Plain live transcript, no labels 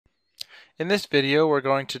In this video, we're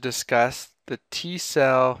going to discuss the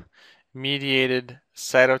T-cell-mediated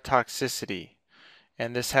cytotoxicity,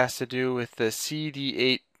 and this has to do with the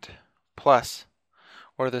CD8 plus,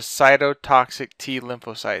 or the cytotoxic T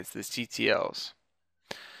lymphocytes, the CTLs.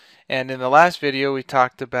 And in the last video, we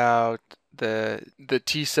talked about the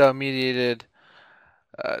T-cell-mediated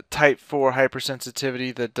type 4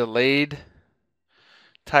 hypersensitivity, the delayed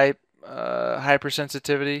type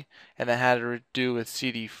hypersensitivity, and that had to do with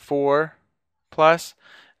CD4 plus.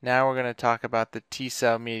 Now we're going to talk about the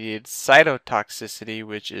T-cell mediated cytotoxicity,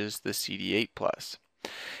 which is the CD8 plus.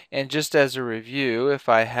 And just as a review, if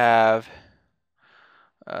I have,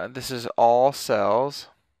 this is all cells.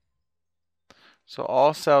 So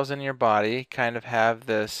all cells in your body kind of have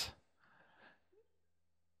this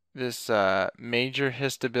major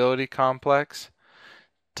histability complex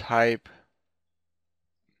type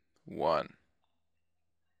 1.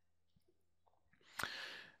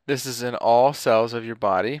 This is in all cells of your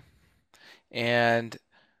body, and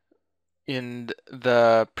in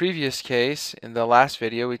the previous case, in the last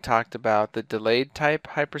video, we talked about the delayed type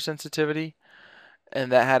hypersensitivity,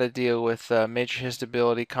 and that had to deal with major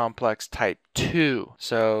histability complex type 2.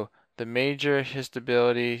 So the major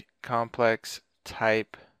histability complex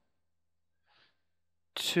type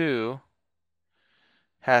 2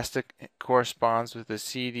 corresponds with the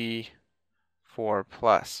CD4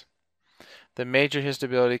 plus. The major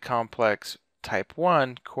histability complex type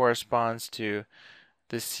 1 corresponds to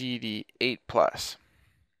the CD8 plus.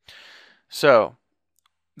 So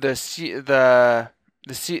this is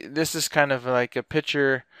kind of like a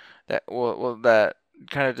picture that that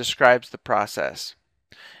kind of describes the process.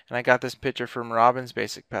 And I got this picture from Robbins'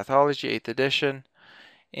 Basic Pathology, 8th edition.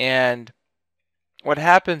 And what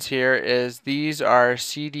happens here is these are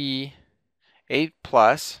CD8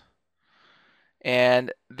 plus,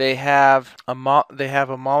 and they have a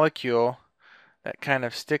molecule that kind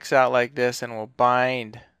of sticks out like this and will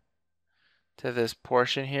bind to this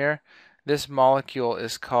portion here. This molecule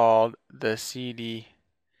is called the CD8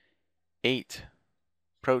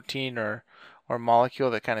 protein or molecule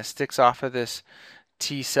that kind of sticks off of this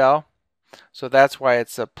T cell. So that's why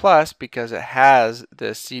it's a plus, because it has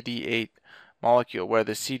the CD8 molecule, where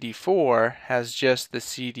the CD4 has just the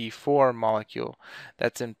CD4 molecule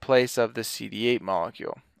that's in place of the CD8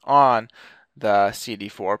 molecule on the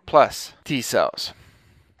CD4 plus T cells.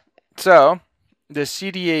 So the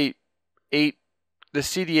CD8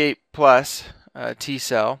 plus T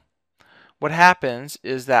cell, what happens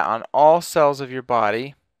is that on all cells of your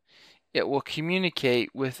body, it will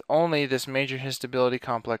communicate with only this major histability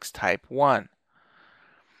complex type 1.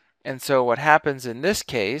 And so what happens in this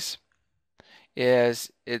case is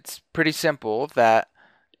it's pretty simple that,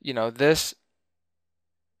 this,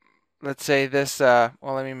 let's say this, well,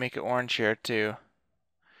 let me make it orange here to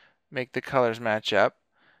make the colors match up.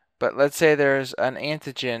 But let's say there's an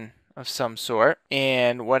antigen of some sort,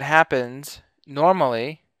 and what happens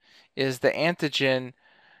normally is the antigen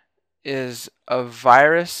is a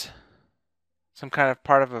virus, some kind of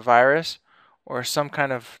part of a virus, or some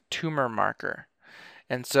kind of tumor marker.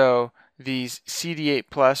 And so these CD8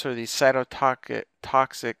 plus, or these cytotoxic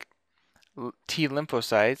T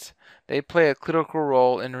lymphocytes, they play a critical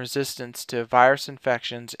role in resistance to virus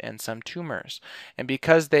infections and some tumors. And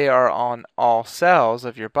because they are on all cells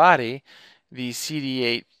of your body, these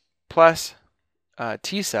CD8 plus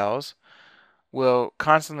T cells will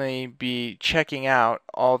constantly be checking out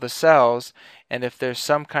all the cells, and if there's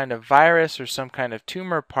some kind of virus or some kind of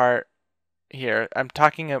tumor part here, I'm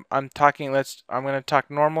going to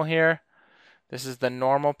talk normal here. This is the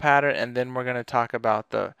normal pattern, and then we're going to talk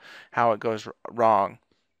about how it goes wrong.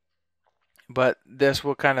 But this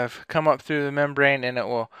will kind of come up through the membrane, and it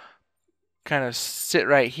will kind of sit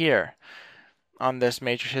right here on this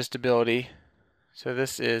major histability. So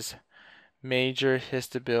this is major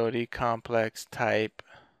histability complex type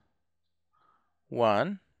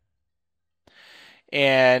 1.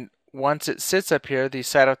 And once it sits up here, these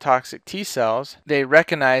cytotoxic T cells, they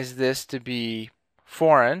recognize this to be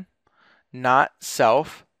foreign, not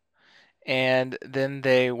self, and then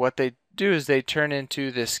what they do is they turn into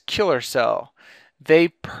this killer cell. They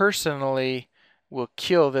personally will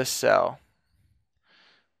kill this cell.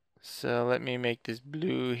 So let me make this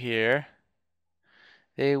blue here.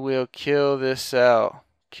 They will kill this cell.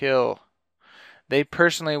 Kill. They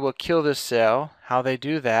personally will kill this cell. How they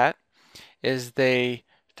do that is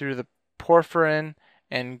through the porphyrin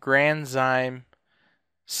and granzyme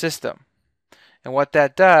system. And what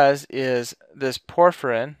that does is this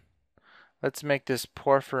porphyrin, let's make this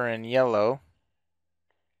porphyrin yellow.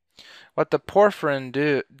 What the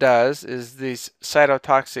porphyrin does is these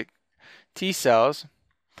cytotoxic T cells,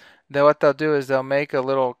 then what they'll do is they'll make a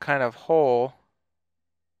little kind of hole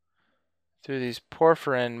through these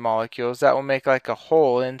porphyrin molecules that will make like a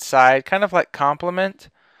hole inside, kind of like complement,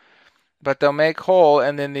 but they'll make hole,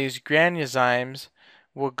 and then these granulozymes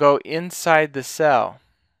will go inside the cell.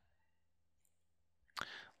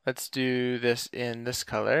 Let's do this in this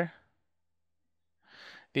color.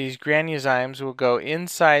 These granulozymes will go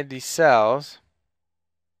inside these cells,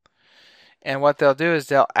 and what they'll do is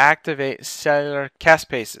they'll activate cellular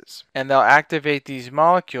caspases, and they'll activate these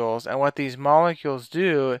molecules, and what these molecules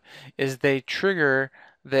do is they trigger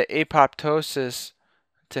the apoptosis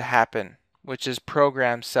to happen, which is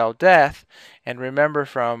programmed cell death. And remember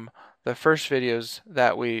from the first videos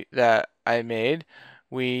that I made,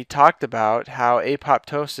 we talked about how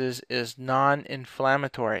apoptosis is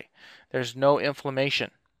non-inflammatory. There's no inflammation.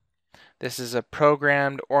 This is a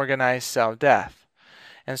programmed organized cell death.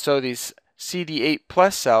 And so these CD8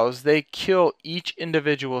 plus cells, they kill each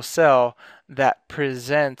individual cell that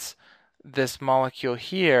presents this molecule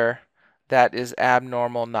here that is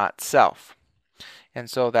abnormal, not self. And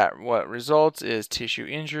so that what results is tissue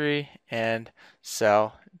injury and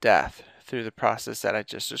cell death through the process that I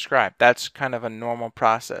just described. That's kind of a normal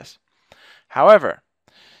process. However,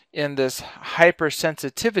 in this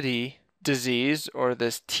hypersensitivity disease, or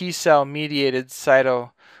this T-cell-mediated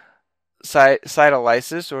cytolysis,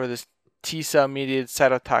 or this T-cell-mediated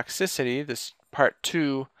cytotoxicity, this part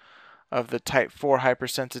 2 of the type 4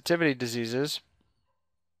 hypersensitivity diseases,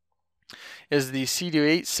 is the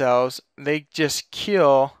CD8 cells, they just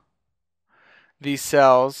kill these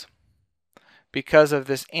cells because of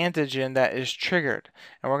this antigen that is triggered.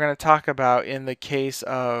 And we're going to talk about, in the case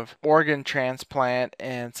of organ transplant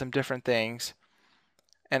and some different things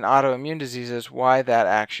and autoimmune diseases, why that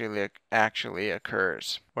actually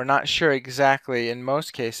occurs. We're not sure exactly in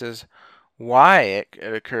most cases why it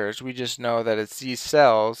occurs. We just know that it's these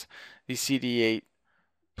cells, these CD8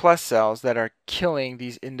 plus cells, that are killing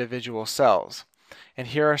these individual cells. And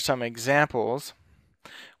here are some examples.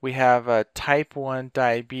 We have type 1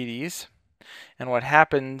 diabetes, and what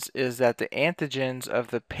happens is that the antigens of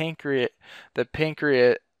the pancreas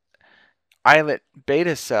islet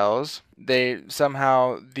beta cells,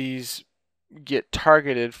 these get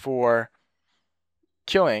targeted for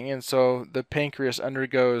killing, and so the pancreas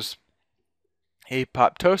undergoes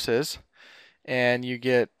apoptosis, and you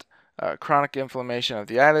get chronic inflammation of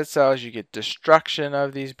the islet cells, you get destruction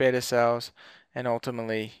of these beta cells, and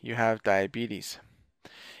ultimately you have diabetes.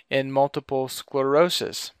 In multiple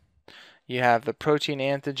sclerosis, you have the protein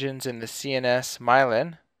antigens in the CNS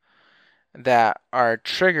myelin that are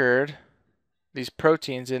triggered. These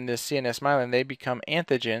proteins in the CNS myelin, they become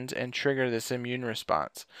antigens and trigger this immune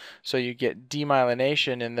response. So you get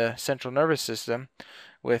demyelination in the central nervous system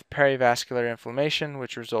with perivascular inflammation,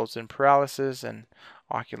 which results in paralysis and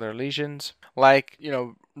ocular lesions. Like,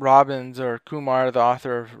 Robbins, or Kumar, the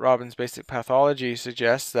author of Robbins' Basic Pathology,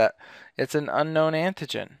 suggests that it's an unknown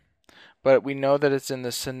antigen, but we know that it's in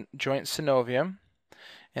the joint synovium,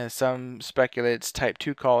 and some speculate it's type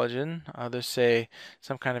 2 collagen, others say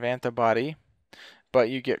some kind of antibody, but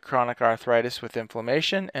you get chronic arthritis with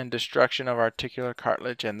inflammation and destruction of articular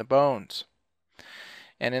cartilage and the bones.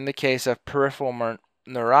 And in the case of peripheral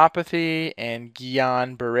neuropathy and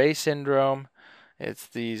Guillain-Barré syndrome, it's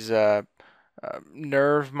these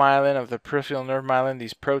nerve myelin, of the peripheral nerve myelin,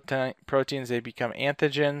 these proteins, they become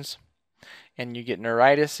antigens, and you get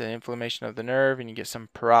neuritis and inflammation of the nerve, and you get some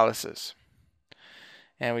paralysis.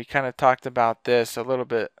 And we kind of talked about this a little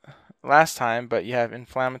bit last time, but you have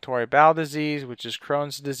inflammatory bowel disease, which is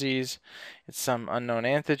Crohn's disease. It's some unknown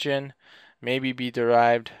antigen, maybe be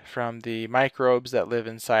derived from the microbes that live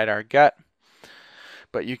inside our gut.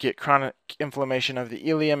 But you get chronic inflammation of the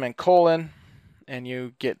ileum and colon, and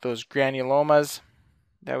you get those granulomas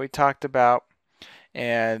that we talked about,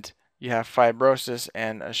 and you have fibrosis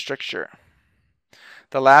and a stricture.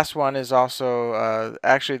 The last one is also,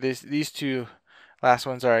 actually these two last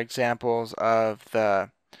ones are examples of the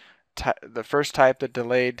first type, the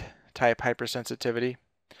delayed type hypersensitivity,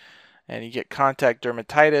 and you get contact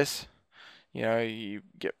dermatitis. You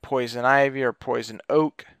get poison ivy or poison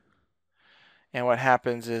oak, and what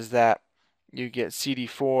happens is that you get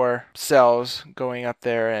CD4 cells going up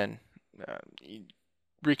there and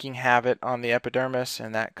wreaking havoc on the epidermis,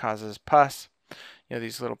 and that causes pus.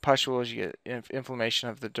 These little pustules, you get inflammation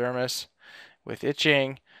of the dermis with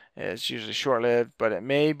itching. It's usually short-lived, but it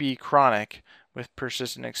may be chronic with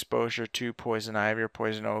persistent exposure to poison ivy or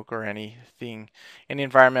poison oak, or any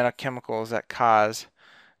environmental chemicals that cause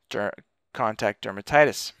contact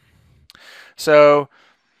dermatitis. So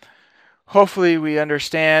hopefully we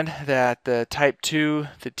understand that the type 2,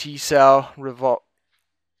 the T-cell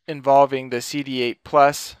involving the CD8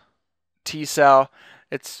 plus T cell.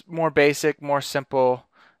 It's more basic, more simple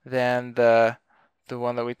than the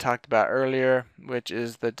one that we talked about earlier, which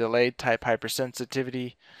is the delayed type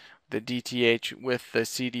hypersensitivity, the DTH with the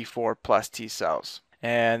CD4 plus T cells.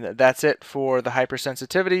 And that's it for the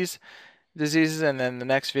hypersensitivities diseases, and then the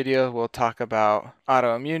next video we'll talk about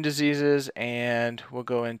autoimmune diseases, and we'll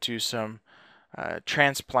go into some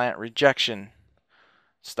transplant rejection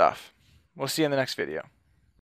stuff. We'll see you in the next video.